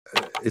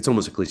it's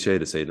almost a cliche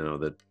to say now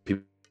that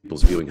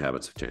people's viewing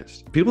habits have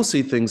changed. People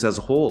see things as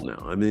a whole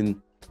now. I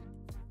mean,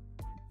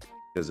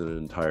 as an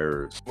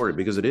entire story,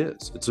 because it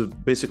is. It's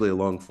basically a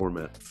long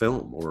format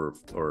film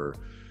or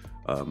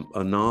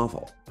a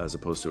novel as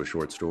opposed to a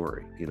short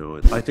story. You know,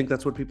 I think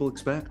that's what people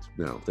expect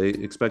now. They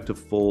expect a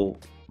full,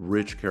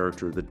 rich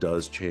character that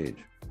does change.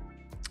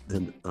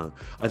 And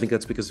I think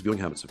that's because viewing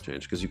habits have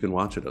changed, because you can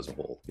watch it as a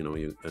whole, you know,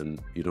 and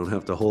you don't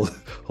have to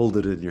hold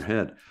it in your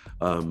head.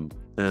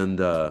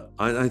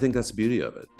 I think that's the beauty of it.